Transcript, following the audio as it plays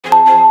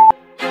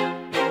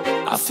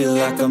feel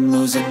like I'm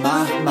losing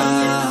my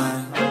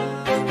mind.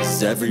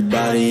 Is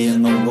everybody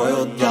in the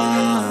world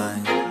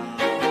blind?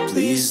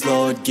 Please,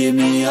 Lord, give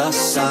me a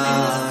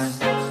sign,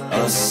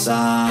 a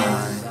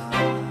sign.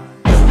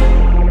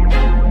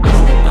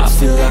 I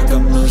feel like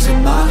I'm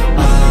losing my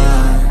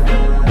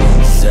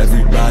mind. Is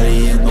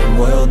everybody in the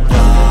world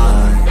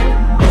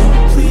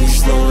blind?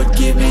 Please, Lord,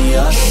 give me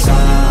a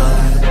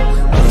sign,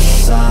 a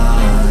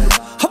sign.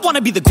 I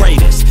wanna be the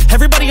greatest.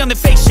 Everybody on the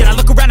fake shit. I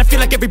look around and feel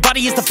like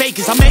everybody is the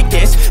fakest. I make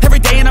this every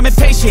day and I'm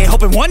impatient,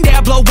 hoping one day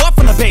I blow up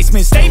from the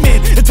basement.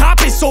 Statement, the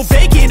top is so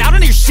vacant. I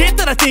don't hear shit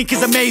that I think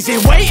is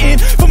amazing. Waiting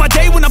for my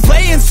day when I'm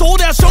playing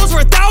sold out shows for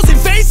 1,000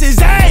 faces.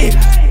 Hey,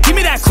 give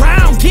me that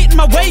crown, get in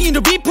my way and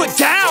to be put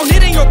down.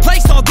 It ain't your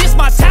place, all this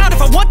my town.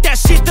 If I want that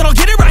shit, then I'll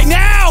get it right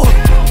now.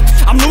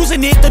 I'm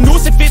losing it, the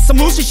noose it fits. I'm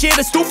losing shit,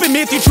 a stupid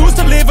myth. You choose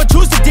to live or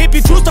choose to dip.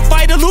 You choose to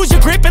fight or lose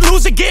your grip and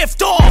lose a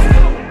gift.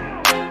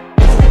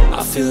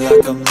 I feel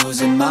like I'm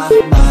losing my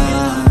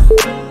mind.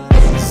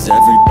 Is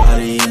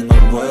everybody in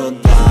the world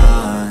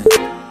blind?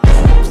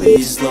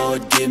 Please,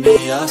 Lord, give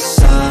me a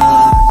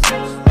sign,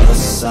 a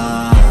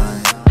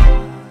sign.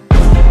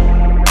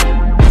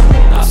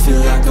 I feel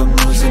like I'm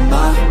losing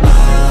my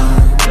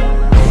mind.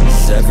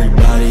 Is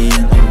everybody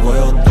in the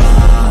world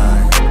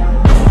blind?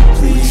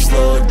 Please,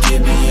 Lord,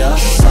 give me a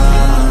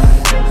sign,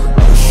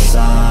 a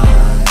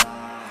sign.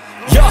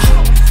 Yeah.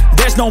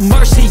 There's no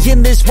mercy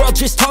in this world,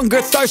 just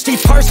hunger-thirsty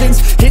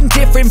persons in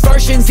different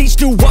versions. Each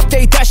new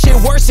update, that shit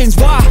worsens.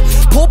 Why?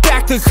 Pull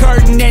back the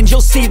curtain and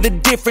you'll see the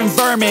different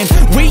vermin.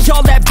 We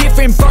all have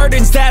different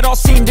burdens that all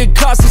seem to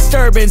cause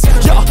disturbance.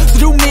 Yo,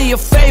 do me a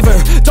favor,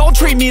 don't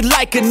treat me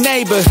like a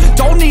neighbor.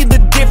 Don't need the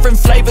different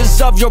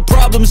flavors of your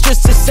problems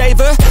just to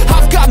savor.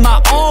 I've got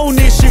my own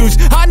issues,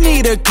 I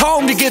need a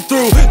comb to get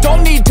through.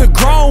 Don't need to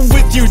groan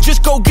with you,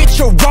 just go get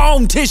your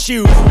own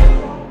tissue.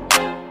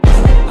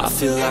 I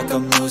feel like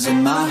I'm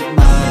losing my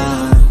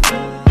mind.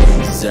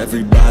 Is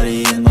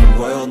everybody in the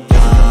world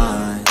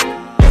blind?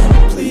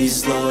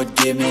 Please, Lord,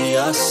 give me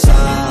a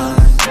sign,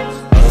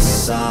 a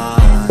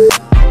sign.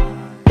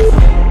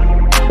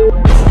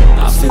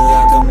 I feel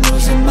like I'm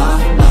losing my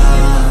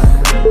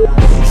mind.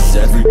 Is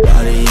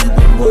everybody in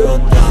the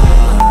world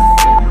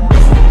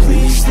blind?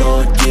 Please,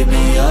 Lord, give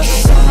me a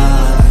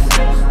sign,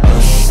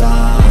 a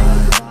sign.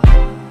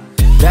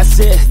 That's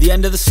it, the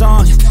end of the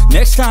song.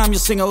 Next time you'll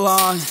sing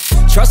along.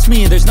 Trust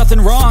me, there's nothing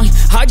wrong.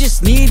 I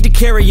just need to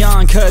carry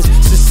on, cause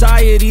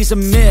society's a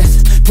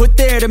myth put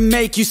there to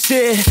make you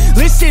sit.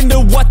 Listen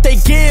to what they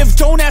give.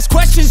 Don't ask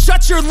questions,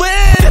 shut your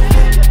lid.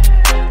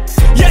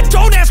 Yeah,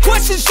 don't ask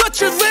questions, shut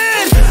your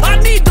lid. I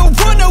need to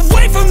run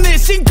away from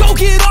this and go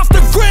get off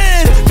the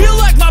grid. Feel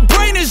like my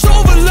brain is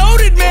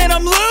overloaded, man,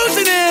 I'm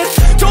losing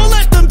it. Don't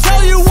let them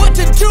tell you what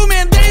to do,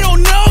 man, they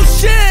don't know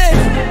shit.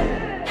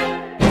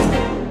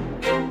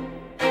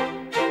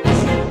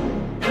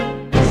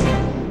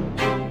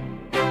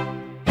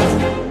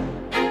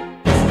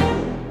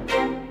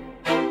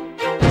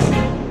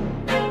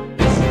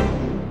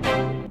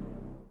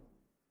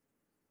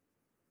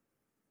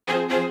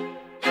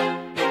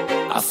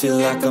 I feel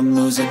like I'm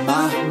losing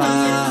my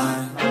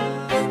mind.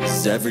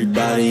 Is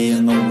everybody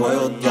in the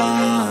world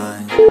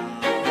blind?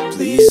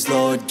 Please,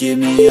 Lord, give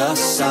me a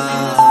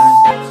sign,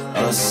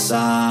 a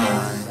sign.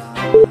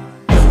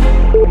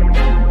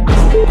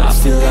 I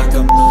feel like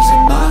I'm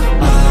losing my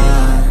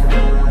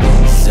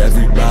mind. Is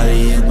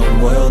everybody in the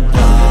world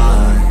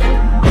blind?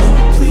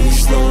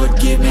 Please, Lord,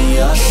 give me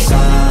a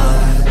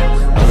sign,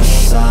 a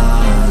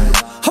sign.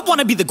 I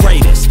wanna be the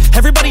greatest.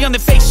 Everybody on the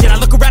fake shit. I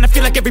look around and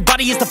feel like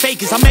everybody is the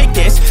fakest. I make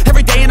this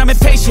every day and I'm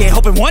impatient,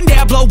 hoping one day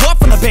I blow up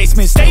from the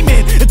basement.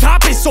 Statement, the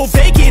top is so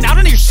vacant. I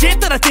don't hear shit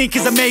that I think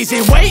is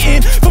amazing.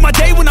 Waiting for my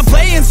day when I'm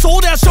playing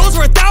sold out shows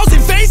for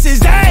 1,000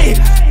 faces. Hey,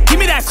 give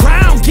me that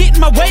crown, get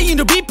in my way and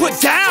to be put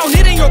down.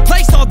 It ain't your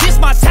place, all this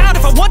my town.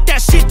 If I want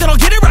that shit, then I'll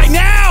get it right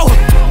now.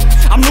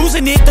 I'm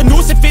losing it, the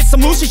noose it fits.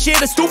 I'm losing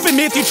shit, a stupid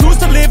myth. You choose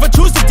to live or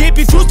choose to dip.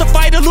 You choose to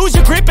fight or lose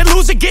your grip and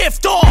lose a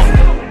gift.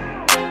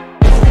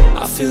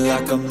 I feel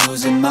like I'm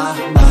losing my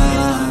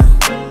mind.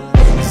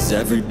 Is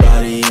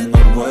everybody in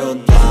the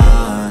world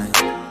blind?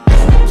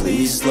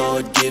 Please,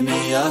 Lord, give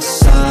me a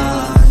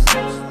sign,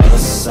 a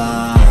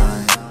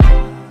sign.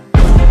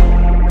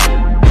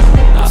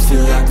 I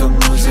feel like I'm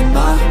losing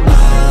my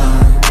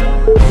mind.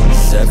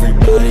 Is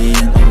everybody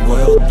in the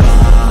world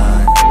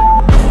blind?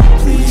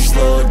 Please,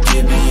 Lord,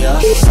 give me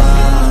a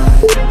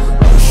sign,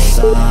 a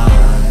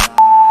sign.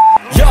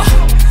 Yeah.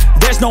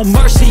 There's no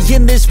mercy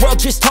in this world,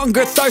 just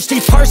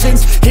hunger-thirsty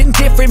persons in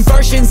different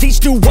versions.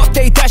 Each new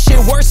update, that shit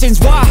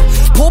worsens. Why?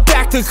 Pull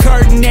back the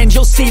curtain and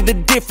you'll see the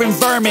different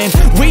vermin.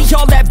 We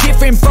all have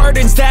different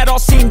burdens that all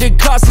seem to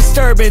cause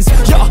disturbance.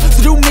 Yo,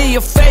 so do me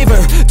a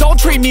favor, don't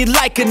treat me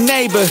like a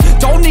neighbor.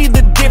 Don't need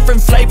the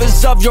different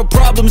flavors of your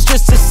problems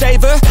just to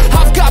savor.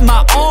 I've got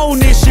my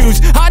own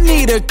issues, I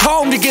need a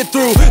comb to get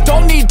through.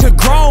 Don't need to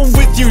groan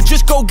with you,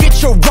 just go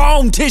get your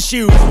own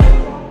tissue.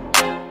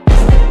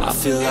 I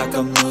feel like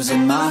I'm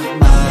losing my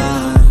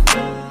mind.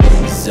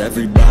 Is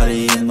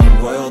everybody in the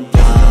world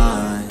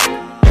blind?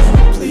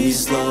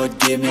 Please, Lord,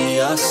 give me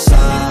a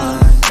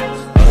sign,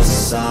 a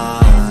sign.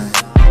 sign.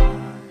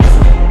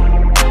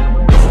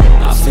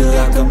 I feel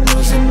like I'm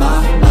losing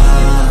my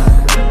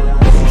mind.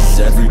 Is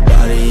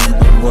everybody in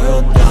the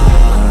world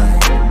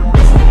blind?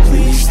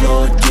 Please,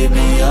 Lord, give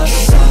me a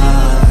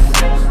sign,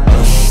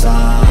 a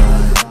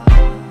sign.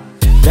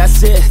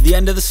 That's it, the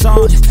end of the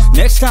song.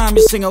 Next time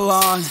you sing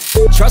along,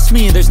 trust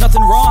me, there's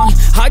nothing wrong.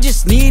 I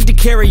just need to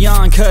carry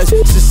on, cause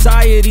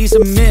society's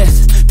a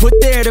myth, put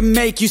there to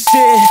make you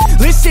sit.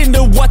 Listen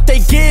to what they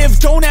give,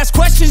 don't ask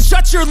questions,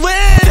 shut your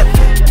lid.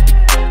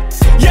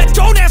 Yeah,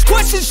 don't ask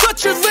questions,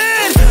 shut your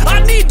lid.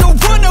 I need to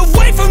run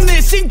away from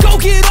this and go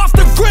get off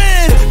the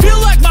grid. Feel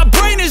like my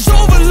brain is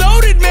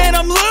overloaded, man,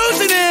 I'm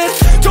losing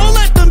it. Don't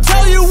let them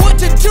tell you what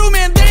to do,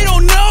 man, they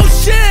don't know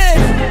shit.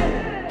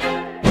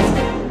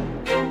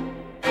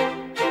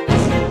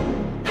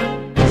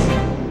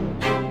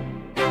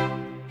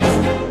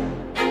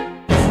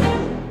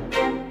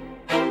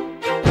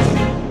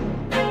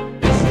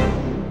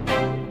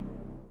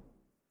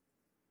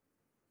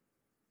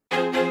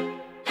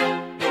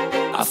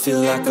 I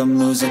feel like I'm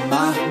losing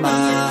my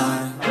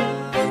mind.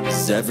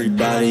 Is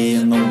everybody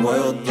in the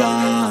world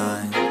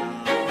blind?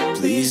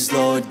 Please,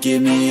 Lord,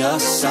 give me a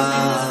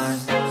sign,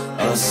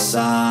 a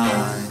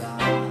sign.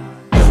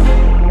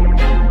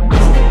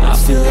 I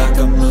feel like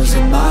I'm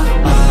losing my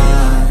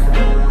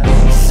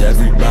mind. Is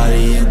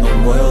everybody in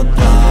the world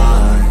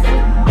blind?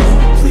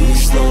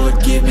 Please,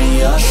 Lord, give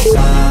me a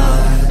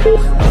sign,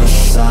 a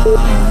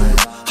sign.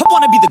 I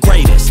wanna be the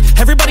greatest.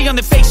 Everybody on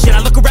the fake shit. I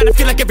look around and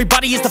feel like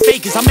everybody is the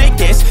fakest. I make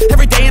this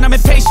every day and I'm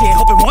impatient,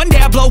 hoping one day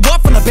I blow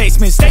up from the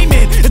basement.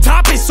 Statement, the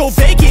top is so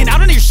vacant. I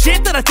don't hear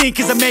shit that I think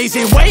is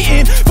amazing.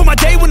 Waiting for my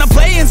day when I'm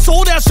playing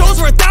sold out shows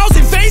for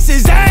 1,000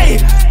 faces. Hey,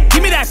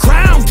 give me that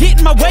crown, get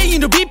in my way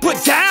and to be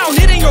put down.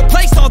 It ain't your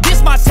place, all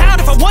this my town.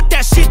 If I want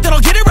that shit, then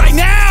I'll get it right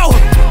now.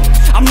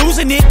 I'm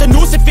losing it, the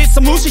noose it fits.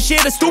 I'm losing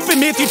shit, a stupid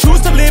myth. You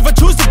choose to live or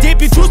choose to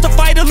dip. You choose to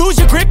fight or lose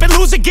your grip and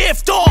lose a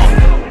gift.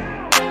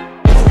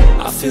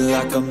 I feel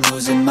like I'm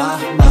losing my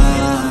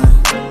mind.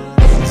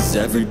 Is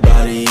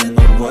everybody in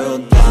the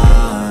world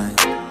blind?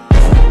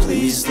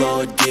 Please,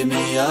 Lord, give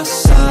me a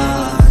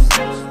sign,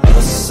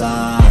 a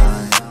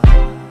sign.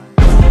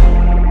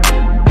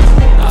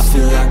 I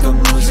feel like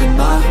I'm losing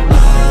my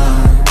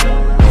mind.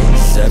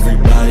 Is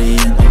everybody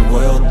in the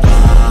world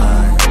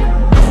blind?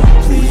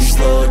 Please,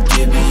 Lord,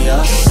 give me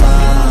a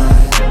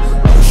sign,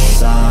 a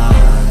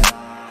sign.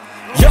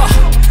 Yeah.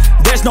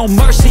 There's no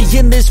mercy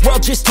in this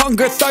world, just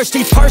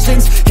hunger-thirsty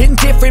persons in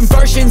different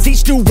versions.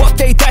 Each new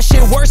update, that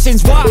shit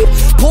worsens. Why?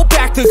 Pull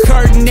back the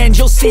curtain and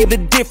you'll see the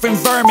different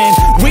vermin.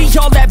 We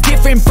all have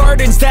different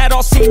burdens that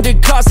all seem to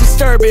cause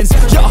disturbance.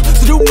 Yo,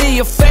 so do me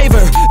a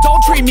favor,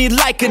 don't treat me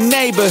like a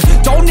neighbor.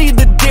 Don't need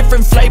the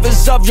different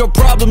flavors of your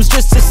problems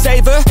just to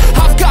savor.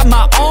 I've got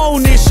my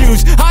own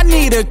issues, I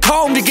need a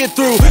comb to get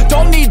through.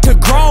 Don't need to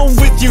groan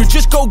with you,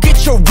 just go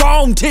get your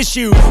own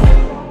tissue.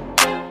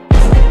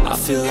 I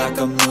feel like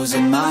I'm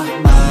losing my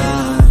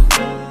mind.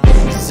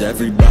 Is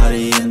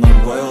everybody in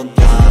the world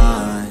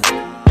blind?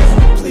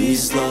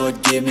 Please,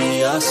 Lord, give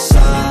me a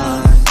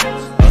sign,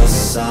 a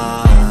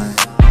sign.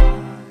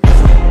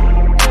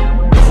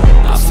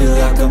 I feel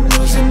like I'm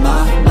losing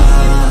my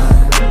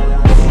mind.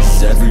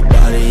 Is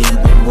everybody in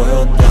the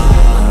world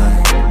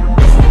blind?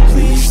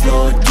 Please,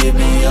 Lord, give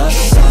me a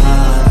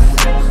sign,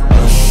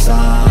 a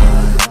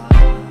sign.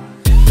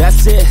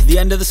 That's it, the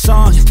end of the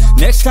song.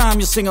 Next time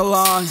you'll sing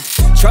along,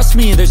 trust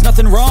me, there's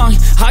nothing wrong.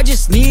 I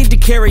just need to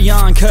carry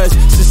on, cause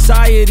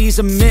society's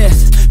a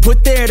myth,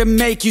 put there to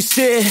make you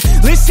sit.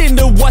 Listen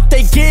to what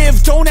they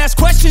give, don't ask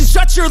questions,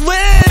 shut your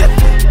lid.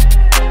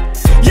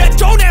 Yeah,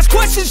 don't ask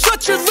questions,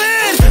 shut your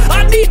lid.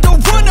 I need to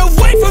run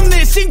away from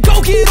this and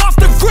go get off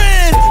the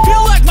grid.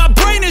 Feel like my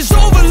brain is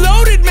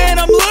overloaded, man,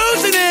 I'm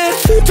losing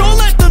it. Don't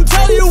let them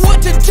tell you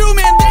what to do,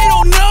 man, they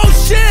don't know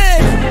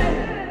shit.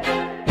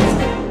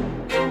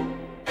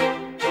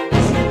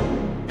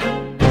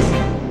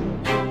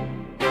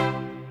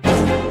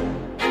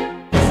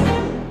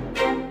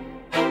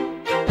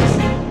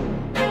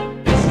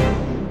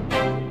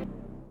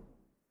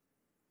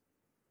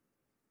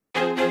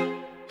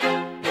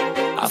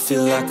 I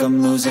feel like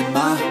I'm losing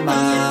my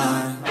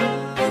mind.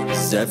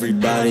 Is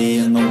everybody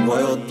in the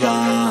world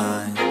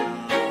blind?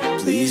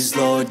 Please,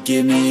 Lord,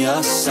 give me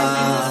a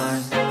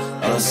sign,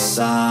 a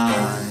sign.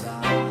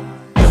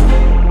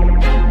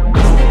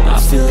 I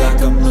feel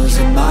like I'm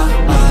losing my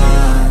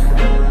mind.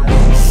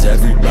 Is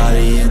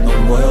everybody in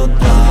the world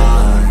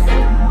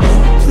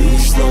blind?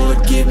 Please,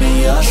 Lord, give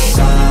me a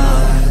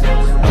sign,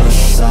 a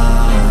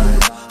sign.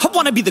 I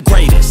wanna be the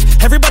greatest.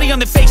 Everybody on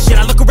the fake shit.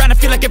 I look around and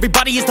feel like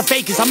everybody is the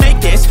fakest. I make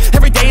this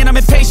every day and I'm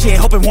impatient,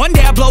 hoping one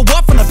day I blow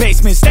up from the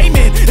basement.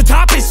 Statement, the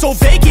top is so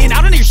vacant.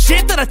 I don't hear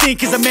shit that I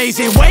think is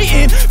amazing.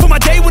 Waiting for my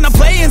day when I'm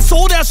playing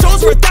sold out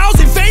shows for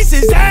 1,000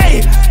 faces.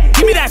 Hey,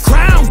 give me that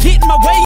crown, get in my way